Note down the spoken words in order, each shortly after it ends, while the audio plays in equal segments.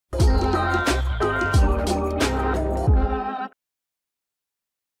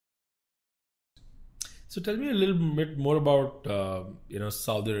So tell me a little bit more about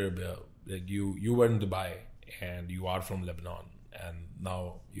Saudi Arabia. Like you were in Dubai and you are from Lebanon, and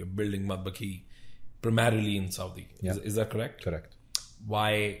now you're building Matbakhi primarily in Saudi. Yeah. Is that correct? Correct.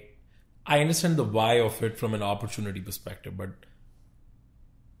 Why? I understand the why of it from an opportunity perspective, but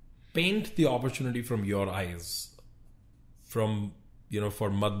paint the opportunity from your eyes, for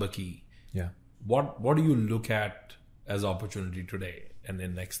Matbakhi. Yeah. What do you look at as opportunity today and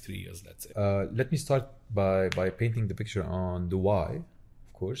in the next 3 years, let's say? Let me start by painting the picture on the why,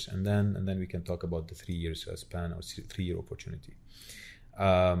 of course, and then we can talk about the 3 years span or 3-year opportunity.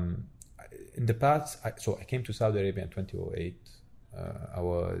 In the past, I came to Saudi Arabia in 2008. I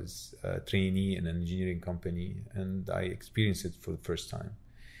was a trainee in an engineering company, and I experienced it for the first time.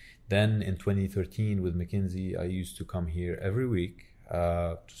 Then in 2013 with McKinsey, I used to come here every week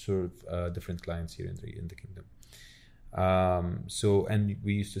to serve different clients here in the kingdom. And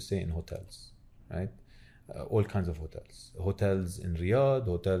we used to stay in hotels, right? All kinds of hotels in Riyadh,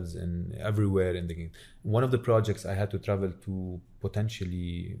 hotels in everywhere in the kingdom. One of the projects I had to travel to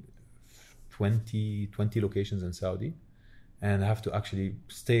potentially 20 locations in Saudi, and I have to actually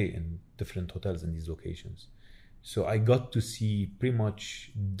stay in different hotels in these locations. So I got to see pretty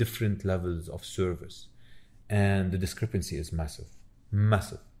much different levels of service, and the discrepancy is massive.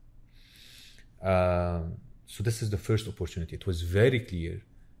 So this is the first opportunity. It was very clear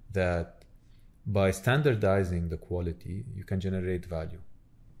that by standardizing the quality, you can generate value.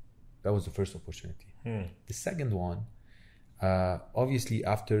 That was the first opportunity. The second one, obviously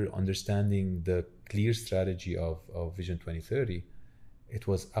after understanding the clear strategy of Vision 2030, it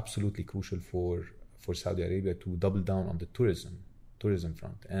was absolutely crucial for Saudi Arabia to double down on the tourism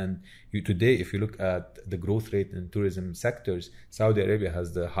front. And today, if you look at the growth rate in tourism sectors, Saudi Arabia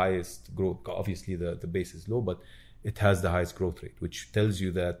has the highest growth. Obviously, the base is low, but it has the highest growth rate, which tells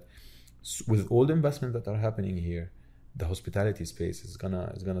you that with all the investment that are happening here, the hospitality space is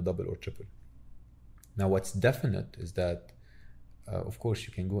gonna double or triple. Now, what's definite is that, of course,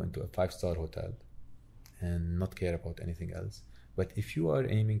 you can go into a 5-star hotel and not care about anything else. But if you are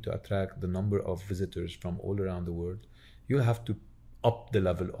aiming to attract the number of visitors from all around the world, you'll have to up the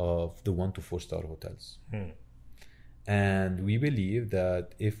level of the 1 to 4-star hotels. And we believe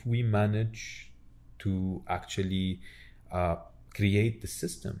that if we manage to actually create the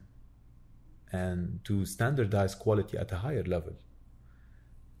system and to standardize quality at a higher level,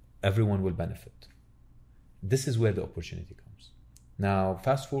 everyone will benefit. This is where the opportunity comes. Now,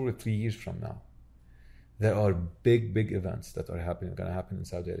 fast forward 3 years from now, there are big events that are going to happen in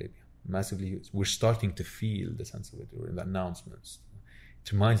Saudi Arabia. Massively huge. We're starting to feel the sense of it, or the announcements.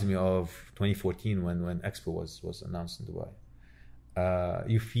 It reminds me of 2014 when Expo was announced in Dubai.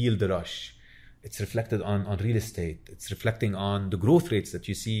 You feel the rush. It's reflected on real estate. It's reflecting on the growth rates that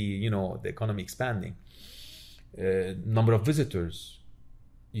you see, the economy expanding. Number of visitors.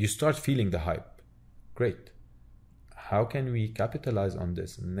 You start feeling the hype. Great. How can we capitalize on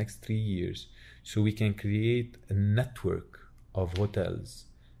this in the next 3 years so we can create a network of hotels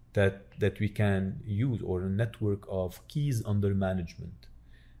that we can use, or a network of keys under management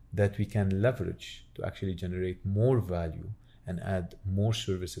that we can leverage to actually generate more value and add more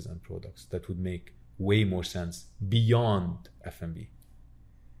services and products that would make way more sense beyond F&B.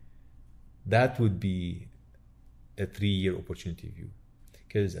 That would be a 3-year opportunity view.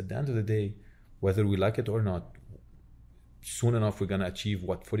 Because at the end of the day, whether we like it or not, soon enough we're going to achieve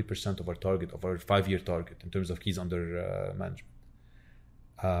 40% of our target, of our 5-year target in terms of keys under management.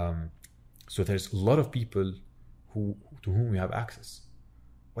 So there's a lot of people to whom we have access.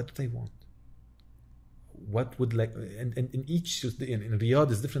 What do they want? What would and in each, in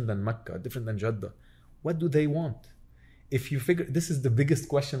Riyadh is different than Mecca, different than Jeddah. What do they want? If you figure, this is the biggest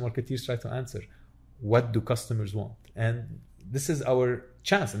question marketeers try to answer. What do customers want? And this is our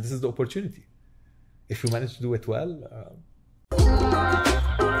chance, and this is the opportunity. If we manage to do it well,